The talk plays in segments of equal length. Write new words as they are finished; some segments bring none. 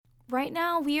Right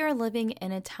now, we are living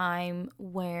in a time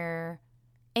where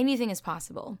anything is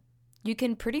possible. You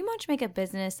can pretty much make a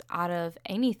business out of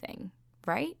anything,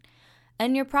 right?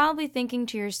 And you're probably thinking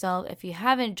to yourself, if you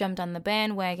haven't jumped on the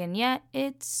bandwagon yet,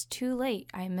 it's too late.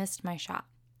 I missed my shot.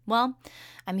 Well,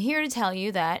 I'm here to tell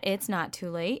you that it's not too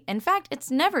late. In fact, it's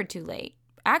never too late.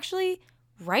 Actually,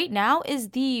 right now is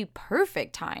the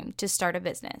perfect time to start a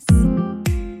business.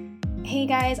 Hey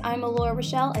guys, I'm Alora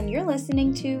Rochelle, and you're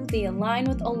listening to the Align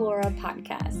with Alora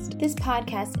podcast. This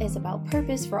podcast is about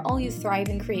purpose for all you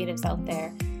thriving creatives out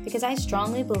there, because I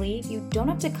strongly believe you don't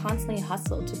have to constantly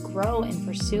hustle to grow and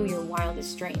pursue your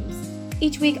wildest dreams.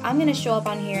 Each week, I'm going to show up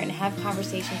on here and have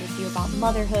conversations with you about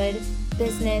motherhood,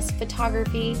 business,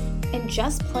 photography, and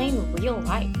just plain real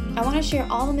life. I want to share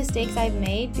all the mistakes I've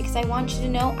made because I want you to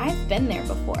know I've been there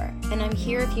before, and I'm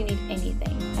here if you need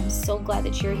anything. I'm so glad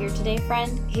that you're here today,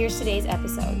 friend. Here's today's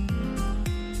episode.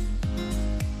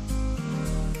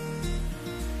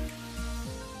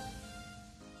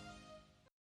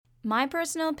 My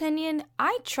personal opinion,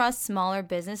 I trust smaller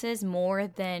businesses more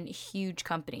than huge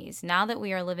companies. Now that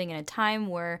we are living in a time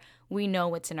where we know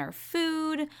what's in our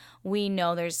food, we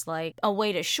know there's like a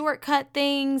way to shortcut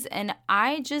things, and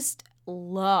I just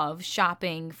love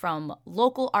shopping from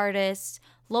local artists,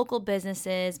 local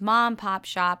businesses, mom and pop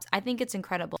shops. I think it's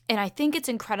incredible. And I think it's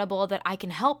incredible that I can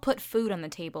help put food on the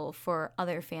table for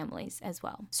other families as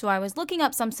well. So I was looking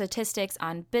up some statistics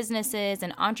on businesses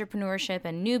and entrepreneurship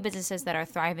and new businesses that are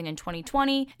thriving in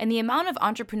 2020. And the amount of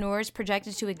entrepreneurs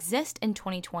projected to exist in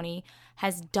 2020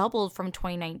 has doubled from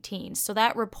 2019. So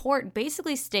that report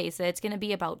basically states that it's going to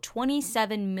be about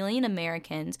 27 million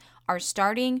Americans are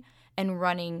starting and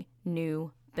running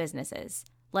new businesses.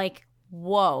 Like,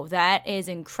 whoa, that is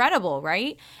incredible,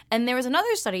 right? And there was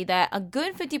another study that a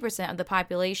good 50% of the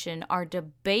population are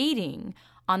debating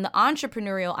on the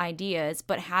entrepreneurial ideas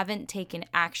but haven't taken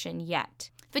action yet.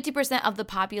 50% of the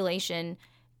population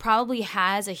probably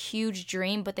has a huge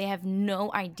dream, but they have no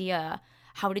idea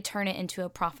how to turn it into a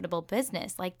profitable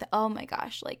business. Like, oh my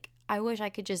gosh, like I wish I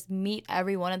could just meet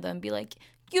every one of them and be like,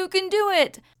 you can do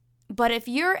it. But if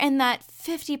you're in that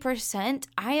 50%,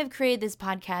 I have created this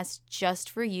podcast just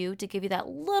for you to give you that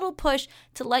little push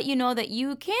to let you know that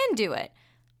you can do it.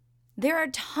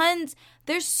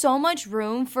 There's so much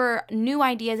room for new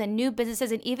ideas and new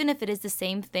businesses, and even if it is the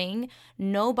same thing,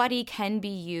 nobody can be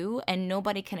you and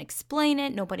nobody can explain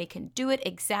it, nobody can do it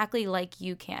exactly like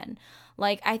you can.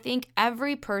 Like, I think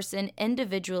every person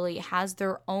individually has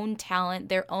their own talent,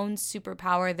 their own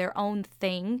superpower, their own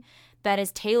thing that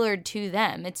is tailored to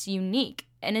them. It's unique.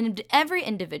 And every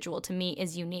individual, to me,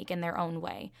 is unique in their own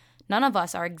way. None of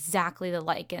us are exactly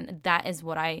alike, and that is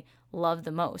what I love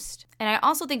the most. And I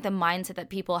also think the mindset that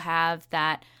people have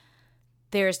that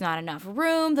there's not enough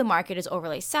room, the market is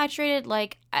overly saturated,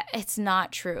 like, it's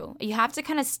not true. You have to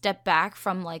kind of step back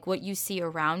from like what you see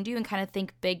around you and kind of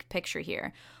think big picture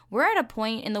here. We're at a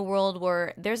point in the world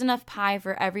where there's enough pie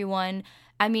for everyone.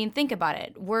 I mean, think about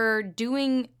it. We're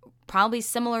doing probably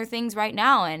similar things right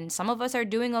now, and some of us are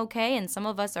doing okay, and some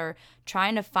of us are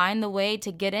trying to find the way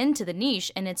to get into the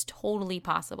niche, and it's totally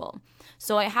possible.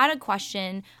 So I had a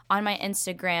question on my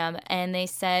Instagram, and they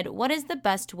said, what is the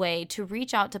best way to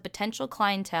reach out to potential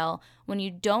clientele when you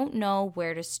don't know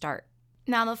where to start?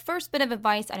 Now, the first bit of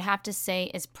advice I'd have to say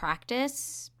is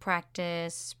practice,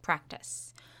 practice,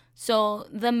 practice. So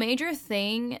the major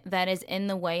thing that is in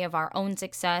the way of our own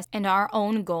success and our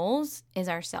own goals is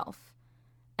ourselves.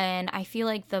 And I feel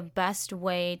like the best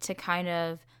way to kind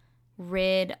of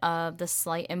rid of the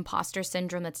slight imposter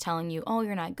syndrome that's telling you, oh,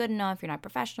 you're not good enough, you're not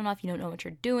professional enough, you don't know what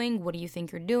you're doing, what do you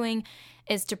think you're doing,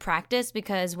 is to practice.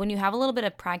 Because when you have a little bit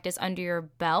of practice under your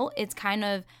belt, it's kind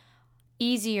of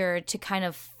easier to kind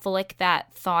of flick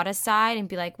that thought aside and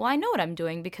be like, well, I know what I'm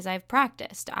doing because I've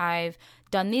practiced. I've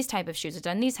done these type of shoes, I've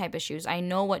done these type of shoes. I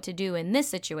know what to do in this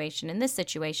situation, in this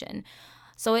situation.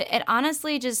 So it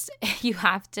honestly just, you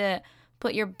have to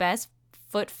put your best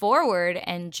foot forward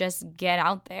and just get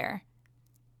out there.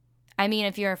 I mean,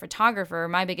 if you're a photographer,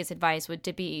 my biggest advice would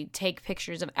be take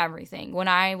pictures of everything. When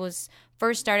I was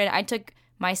first started, I took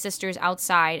my sisters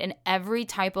outside in every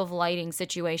type of lighting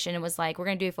situation. It was like, we're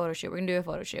going to do a photo shoot. We're going to do a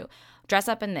photo shoot. Dress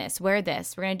up in this. Wear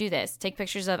this. We're going to do this. Take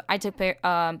pictures of, I took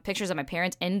pictures of my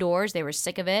parents indoors. They were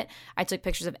sick of it. I took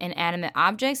pictures of inanimate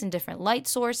objects and different light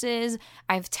sources.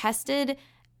 I've tested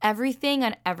everything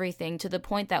on everything to the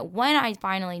point that when I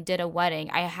finally did a wedding,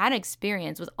 I had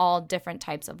experience with all different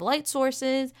types of light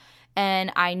sources,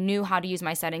 and I knew how to use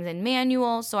my settings in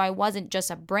manual, so I wasn't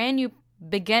just a brand new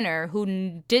beginner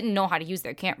who didn't know how to use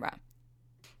their camera.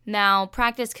 Now,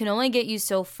 practice can only get you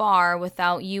so far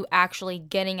without you actually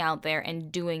getting out there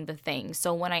and doing the thing.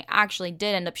 So when I actually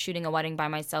did end up shooting a wedding by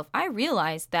myself, I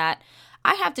realized that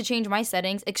I have to change my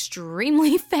settings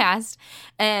extremely fast,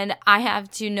 and I have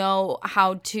to know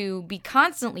how to be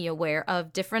constantly aware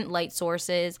of different light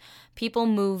sources, people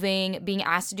moving, being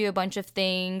asked to do a bunch of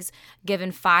things,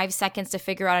 given 5 seconds to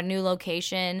figure out a new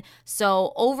location.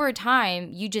 So over time,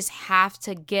 you just have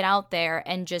to get out there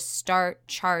and just start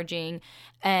charging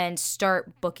and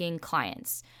start booking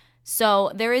clients.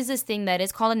 So there is this thing that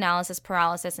is called analysis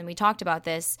paralysis, and we talked about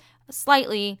this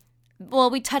slightly.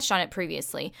 Well, we touched on it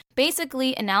previously.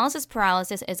 Basically, analysis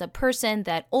paralysis is a person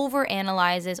that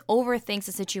overanalyzes, overthinks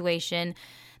a situation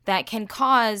that can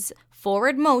cause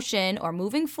forward motion or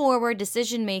moving forward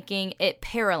decision making. It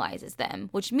paralyzes them,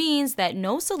 which means that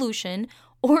no solution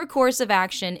or course of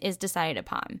action is decided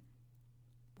upon.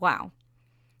 Wow.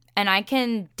 And I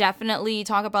can definitely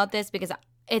talk about this because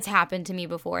it's happened to me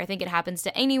before. I think it happens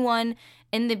to anyone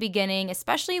in the beginning,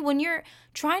 especially when you're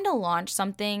trying to launch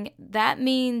something. That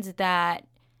means that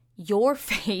your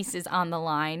face is on the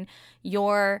line.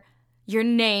 Your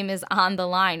name is on the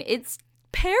line. It's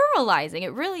paralyzing.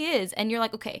 It really is. And you're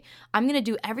like, okay, I'm going to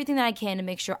do everything that I can to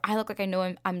make sure I look like I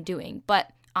know I'm doing.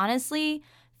 But honestly,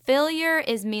 failure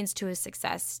is means to a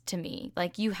success to me.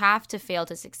 Like, you have to fail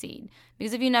to succeed.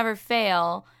 Because if you never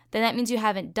fail, then that means you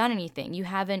haven't done anything. You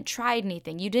haven't tried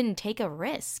anything. You didn't take a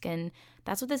risk. And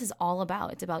that's what this is all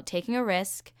about. It's about taking a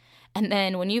risk. And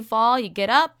then when you fall, you get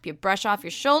up, you brush off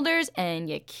your shoulders, and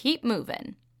you keep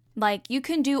moving. Like, you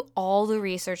can do all the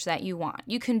research that you want.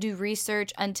 You can do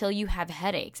research until you have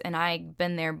headaches. And I've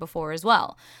been there before as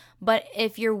well. But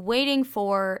if you're waiting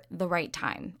for the right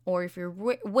time, or if you're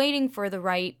waiting for the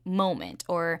right moment,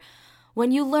 or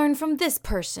when you learn from this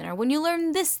person, or when you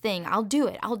learn this thing, I'll do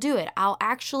it. I'll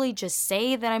actually just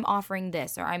say that I'm offering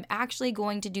this, or I'm actually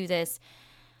going to do this.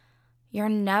 You're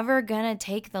never going to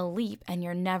take the leap, and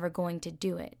you're never going to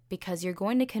do it because you're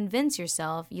going to convince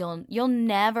yourself you'll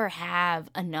never have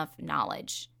enough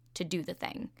knowledge to do the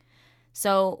thing.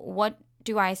 So what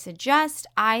do I suggest?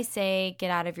 I say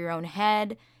get out of your own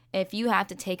head. If you have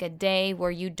to take a day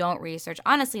where you don't research,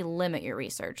 honestly, limit your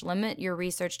research. Limit your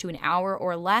research to an hour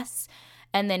or less,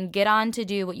 and then get on to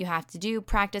do what you have to do.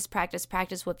 Practice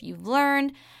what you've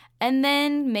learned, and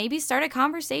then maybe start a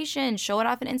conversation. Show it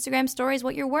off in Instagram stories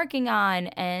what you're working on,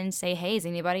 and say, hey, is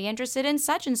anybody interested in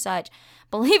such and such?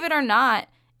 Believe it or not,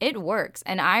 it works,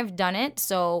 and I've done it,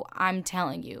 so I'm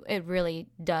telling you, it really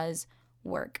does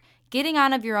work. Getting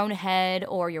out of your own head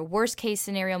or your worst case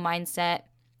scenario mindset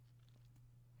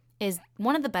is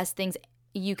one of the best things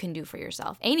you can do for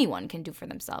yourself. Anyone can do for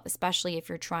themselves, especially if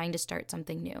you're trying to start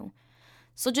something new.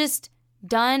 So just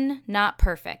done, not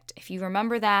perfect. If you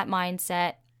remember that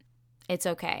mindset, it's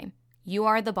okay. You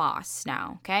are the boss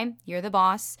now, okay? You're the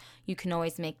boss. You can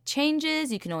always make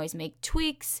changes. You can always make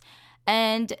tweaks.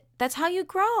 And that's how you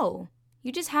grow.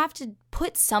 You just have to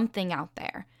put something out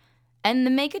there and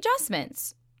then make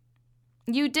adjustments.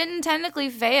 You didn't technically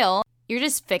fail. You're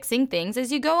just fixing things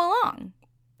as you go along,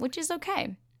 which is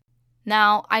okay.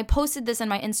 Now, I posted this on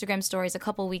my Instagram stories a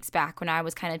couple weeks back when I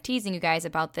was kind of teasing you guys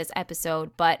about this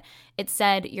episode, but it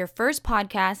said, your first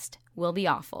podcast will be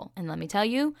awful. And let me tell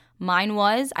you, mine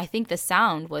was. I think the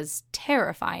sound was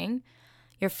terrifying.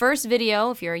 Your first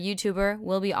video, if you're a YouTuber,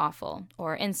 will be awful,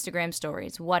 or Instagram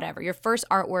stories, whatever. Your first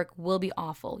artwork will be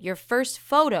awful. Your first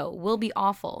photo will be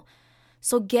awful.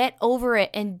 So get over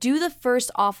it and do the first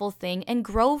awful thing and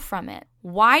grow from it.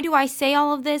 Why do I say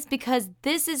all of this? Because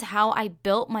this is how I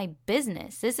built my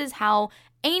business. This is how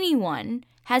anyone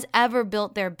has ever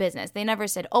built their business. They never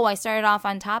said, oh, I started off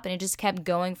on top and it just kept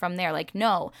going from there. Like,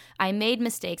 no, I made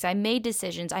mistakes. I made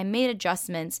decisions. I made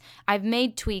adjustments. I've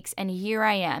made tweaks, and here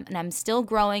I am. And I'm still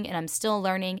growing and I'm still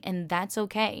learning, and that's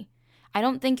okay. I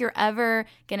don't think you're ever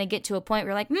going to get to a point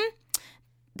where you're like,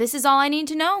 this is all I need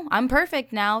to know. I'm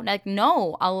perfect now. Like,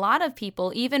 no, a lot of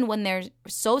people, even when they're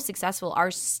so successful, are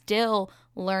still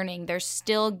learning. They're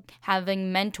still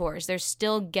having mentors. They're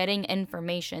still getting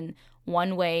information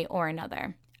one way or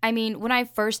another. I mean, when I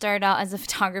first started out as a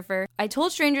photographer, I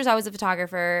told strangers I was a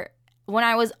photographer. When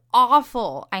I was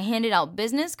awful, I handed out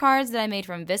business cards that I made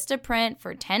from Vistaprint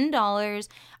for $10.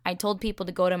 I told people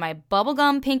to go to my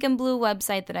bubblegum pink and blue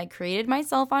website that I created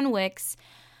myself on Wix.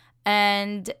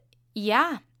 And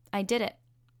yeah, I did it.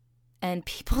 And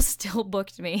people still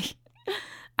booked me.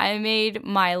 I made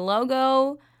my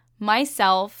logo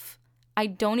myself. I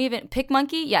don't even...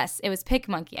 PicMonkey? Yes, it was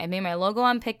PicMonkey. I made my logo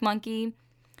on PicMonkey,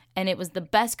 and it was the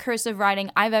best cursive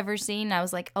writing I've ever seen. I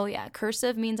was like, oh yeah,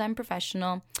 cursive means I'm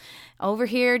professional. Over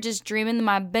here just dreaming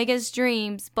my biggest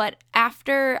dreams. But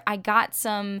after I got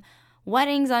some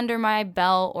weddings under my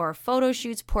belt or photo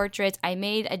shoots, portraits. I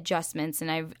made adjustments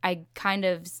and I kind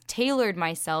of tailored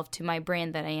myself to my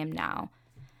brand that I am now.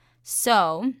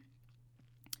 So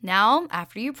now,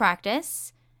 after you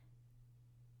practice,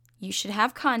 you should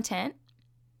have content.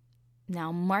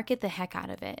 Now market the heck out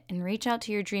of it and reach out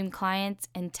to your dream clients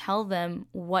and tell them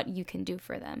what you can do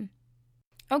for them.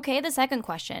 Okay, the second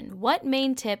question. What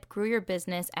main tip grew your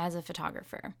business as a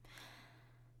photographer?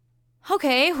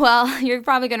 Okay, well, you're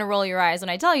probably going to roll your eyes when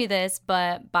I tell you this,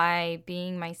 but by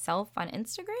being myself on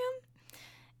Instagram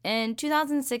in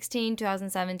 2016,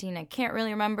 2017, I can't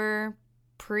really remember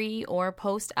pre or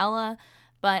post Ella,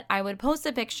 but I would post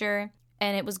a picture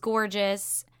and it was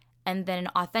gorgeous and then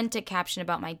an authentic caption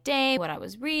about my day, what I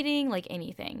was reading, like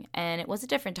anything. And it was a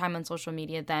different time on social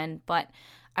media then, but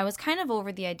I was kind of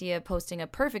over the idea of posting a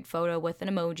perfect photo with an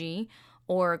emoji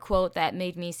or a quote that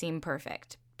made me seem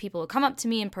perfect. People would come up to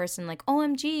me in person like,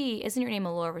 OMG, isn't your name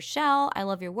Alora Rochelle? I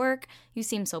love your work. You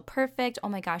seem so perfect. Oh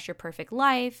my gosh, your perfect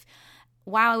life.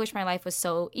 Wow, I wish my life was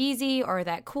so easy or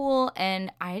that cool.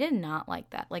 And I did not like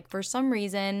that. Like for some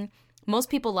reason, most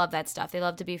people love that stuff. They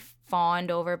love to be fawned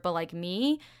over, but like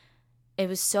me, it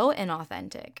was so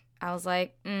inauthentic. I was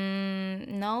like,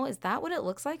 no, is that what it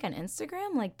looks like on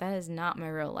Instagram? Like that is not my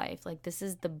real life. Like this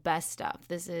is the best stuff.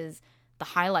 This is the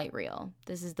highlight reel.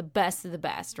 This is the best of the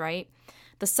best, right?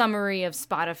 The summary of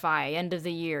Spotify, end of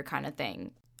the year kind of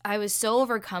thing. I was so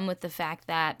overcome with the fact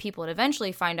that people would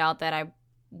eventually find out that I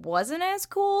wasn't as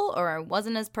cool or I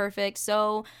wasn't as perfect.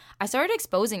 So I started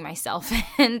exposing myself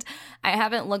and I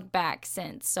haven't looked back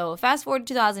since. So fast forward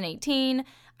to 2018,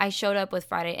 I showed up with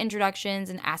Friday introductions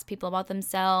and asked people about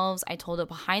themselves. I told a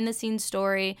behind the scenes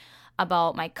story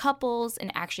about my couples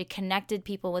and actually connected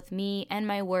people with me and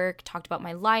my work, talked about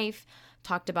my life,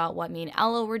 talked about what me and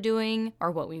Ella were doing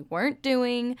or what we weren't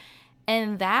doing.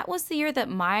 And that was the year that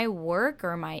my work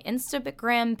or my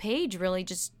Instagram page really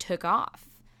just took off.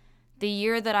 The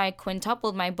year that I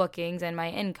quintupled my bookings and my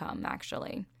income,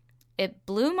 actually. It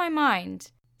blew my mind.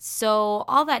 So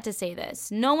all that to say this,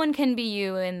 no one can be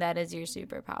you and that is your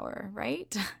superpower,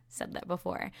 right? Said that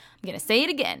before. I'm going to say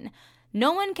it again.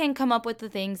 No one can come up with the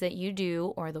things that you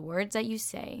do or the words that you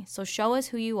say. So show us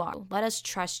who you are. Let us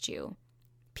trust you.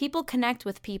 People connect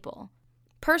with people.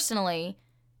 Personally,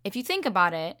 if you think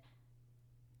about it,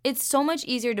 it's so much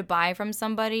easier to buy from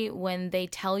somebody when they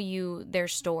tell you their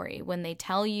story, when they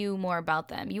tell you more about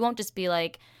them. You won't just be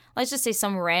like, let's just say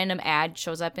some random ad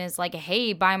shows up and it's like,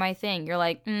 hey, buy my thing. You're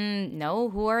like, no,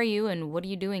 who are you and what are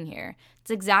you doing here?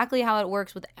 It's exactly how it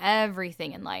works with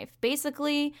everything in life.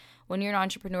 Basically, when you're an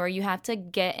entrepreneur, you have to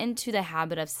get into the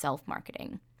habit of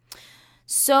self-marketing.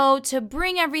 So to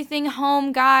bring everything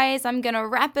home, guys, I'm going to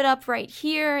wrap it up right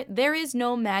here. There is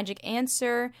no magic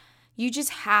answer. You just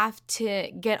have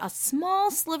to get a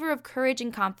small sliver of courage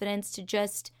and confidence to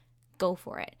just go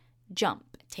for it.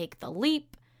 Jump, take the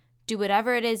leap, do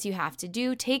whatever it is you have to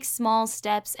do, take small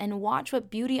steps, and watch what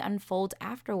beauty unfolds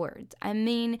afterwards. I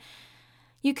mean,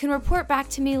 you can report back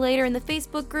to me later in the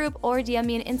Facebook group or DM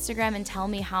me on Instagram and tell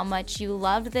me how much you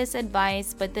loved this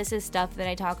advice, but this is stuff that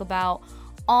I talk about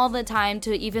all the time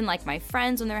to even like my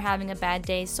friends when they're having a bad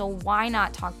day. So why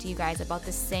not talk to you guys about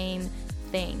the same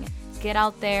thing? Get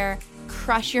out there,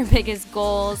 crush your biggest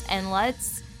goals, and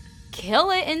let's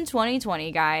kill it in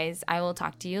 2020, guys. I will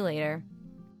talk to you later.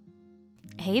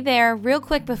 Hey there, real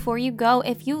quick before you go,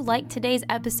 if you liked today's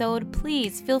episode,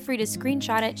 please feel free to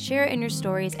screenshot it, share it in your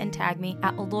stories, and tag me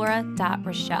at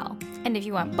alora.rochelle. And if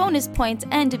you want bonus points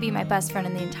and to be my best friend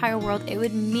in the entire world, it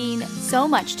would mean so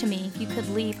much to me if you could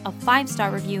leave a 5-star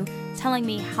review telling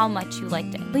me how much you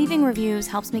liked it. Leaving reviews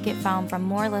helps me get found from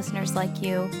more listeners like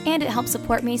you, and it helps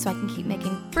support me so I can keep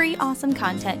making free, awesome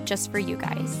content just for you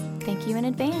guys. Thank you in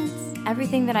advance.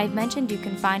 Everything that I've mentioned you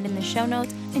can find in the show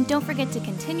notes, and don't forget to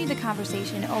continue the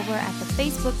conversation over at the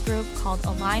Facebook group called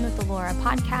Align with Alora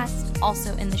Podcast,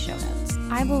 also in the show notes.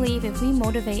 I believe if we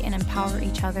motivate and empower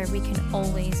each other, we can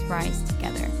always rise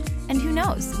together. And who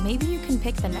knows, maybe you can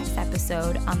pick the next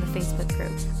episode on the Facebook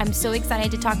group. I'm so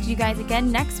excited to talk to you guys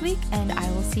again next week, and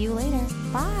I will see you later.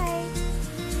 Bye!